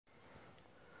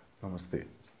Namaste,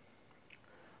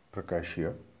 Prakash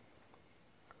here.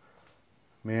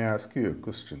 May I ask you a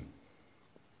question?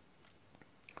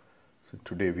 So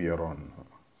today we are on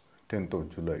 10th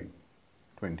of July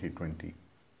 2020.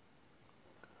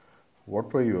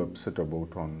 What were you upset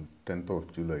about on 10th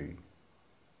of July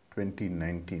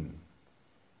 2019?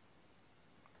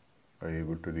 Are you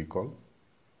able to recall?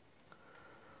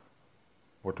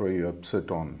 What were you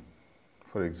upset on?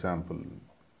 For example,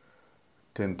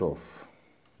 10th of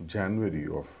January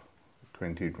of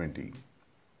 2020,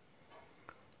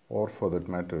 or for that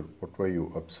matter, what were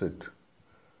you upset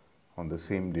on the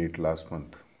same date last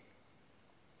month?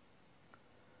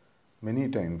 Many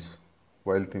times,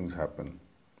 while things happen,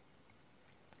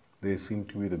 they seem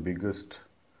to be the biggest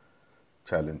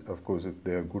challenge. Of course, if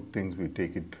they are good things, we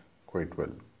take it quite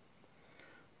well.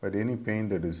 But any pain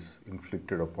that is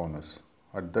inflicted upon us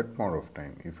at that point of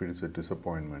time, if it is a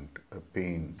disappointment, a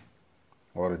pain,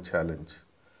 or a challenge,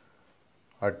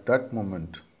 at that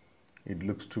moment, it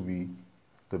looks to be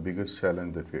the biggest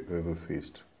challenge that we have ever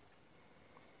faced.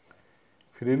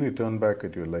 If you really turn back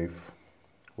at your life,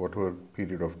 whatever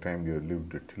period of time you have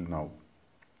lived till now,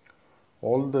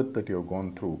 all that you have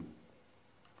gone through,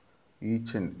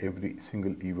 each and every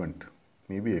single event,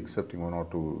 maybe excepting one or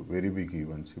two very big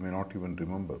events, you may not even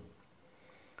remember.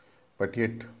 But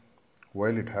yet,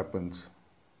 while it happens,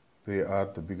 they are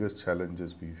the biggest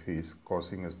challenges we face,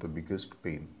 causing us the biggest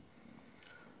pain.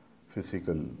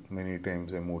 Physical, many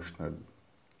times emotional,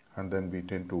 and then we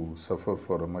tend to suffer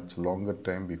for a much longer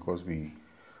time because we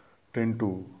tend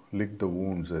to lick the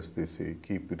wounds, as they say,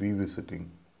 keep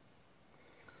revisiting.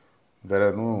 There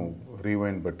are no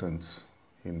rewind buttons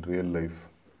in real life,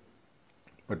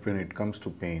 but when it comes to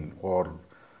pain or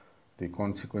the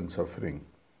consequent suffering,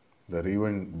 the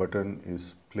rewind button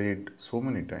is played so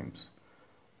many times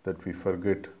that we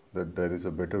forget that there is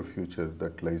a better future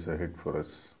that lies ahead for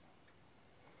us.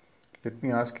 Let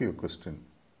me ask you a question.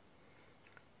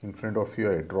 In front of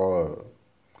you, I draw a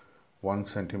 1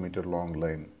 centimeter long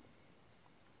line.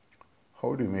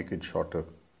 How do you make it shorter?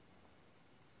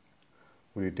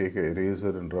 Will you take a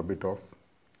eraser and rub it off?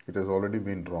 It has already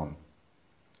been drawn,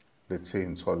 let's say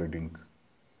in solid ink.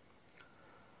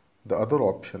 The other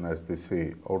option, as they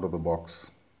say, out of the box,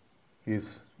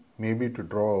 is maybe to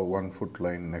draw a 1 foot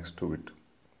line next to it.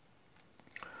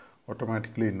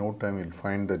 Automatically, in no time, you'll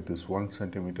find that this 1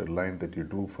 centimeter line that you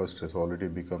drew first has already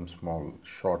become small,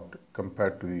 short,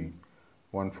 compared to the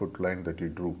 1 foot line that you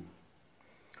drew.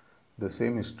 The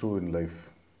same is true in life.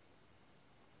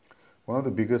 One of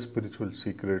the biggest spiritual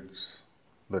secrets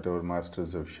that our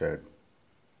masters have shared.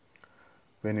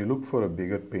 When you look for a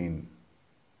bigger pain,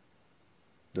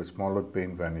 the smaller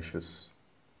pain vanishes.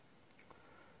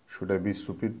 Should I be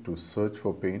stupid to search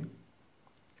for pain?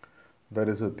 There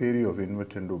is a theory of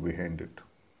innuendo behind it.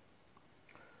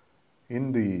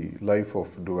 In the life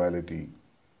of duality,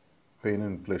 pain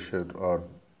and pleasure are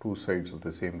two sides of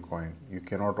the same coin. You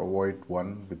cannot avoid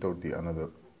one without the another.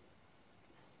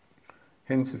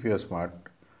 Hence, if you are smart,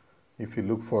 if you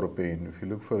look for a pain, if you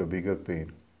look for a bigger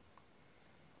pain,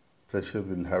 pleasure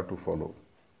will have to follow.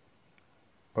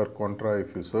 Per contra,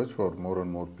 if you search for more and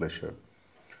more pleasure,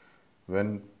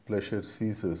 when pleasure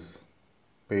ceases,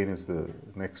 pain is the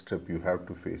next step you have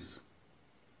to face.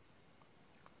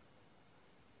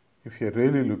 If you are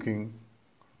really looking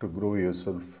to grow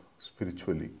yourself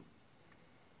spiritually,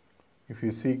 if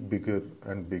you seek bigger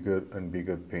and bigger and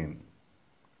bigger pain,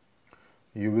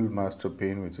 you will master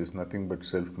pain, which is nothing but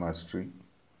self-mastery,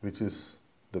 which is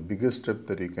the biggest step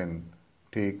that you can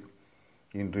take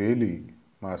in really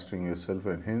mastering yourself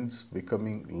and hence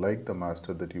becoming like the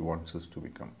master that he wants us to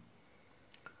become.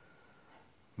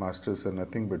 Masters are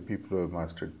nothing but people who have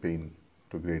mastered pain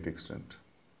to a great extent.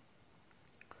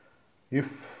 If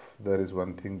there is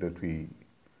one thing that we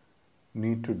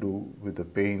need to do with the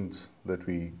pains that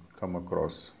we come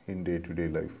across in day-to-day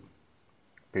life,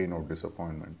 pain of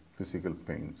disappointment, physical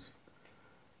pains,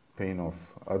 pain of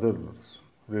other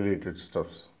related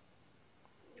stuffs,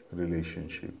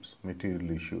 relationships,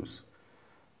 material issues,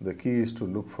 the key is to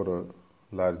look for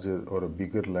a larger or a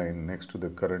bigger line next to the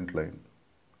current line.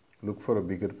 Look for a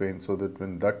bigger pain so that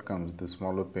when that comes, the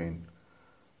smaller pain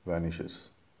vanishes.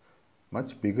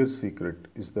 Much bigger secret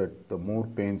is that the more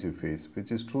pains you face,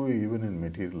 which is true even in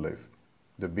material life,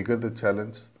 the bigger the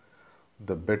challenge,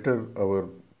 the better our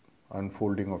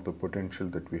unfolding of the potential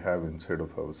that we have inside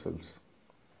of ourselves,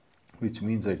 which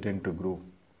means I tend to grow.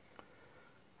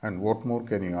 And what more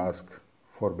can you ask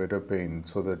for better pain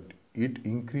so that it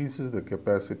increases the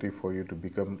capacity for you to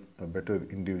become a better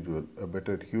individual, a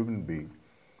better human being,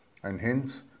 and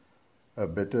hence a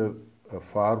better a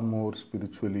far more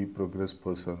spiritually progressed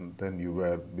person than you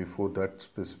were before that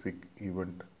specific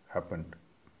event happened.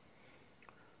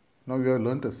 Now you have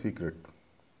learnt a secret.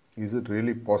 Is it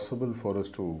really possible for us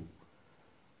to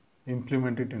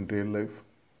implement it in real life?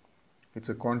 It's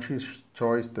a conscious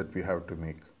choice that we have to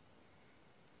make.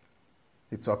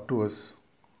 It's up to us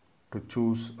to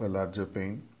choose a larger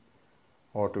pain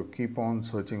or to keep on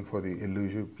searching for the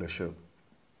elusive pleasure.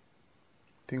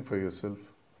 Think for yourself,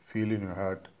 feel in your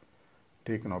heart,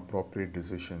 take an appropriate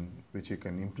decision which you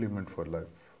can implement for life.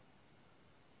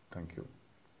 Thank you.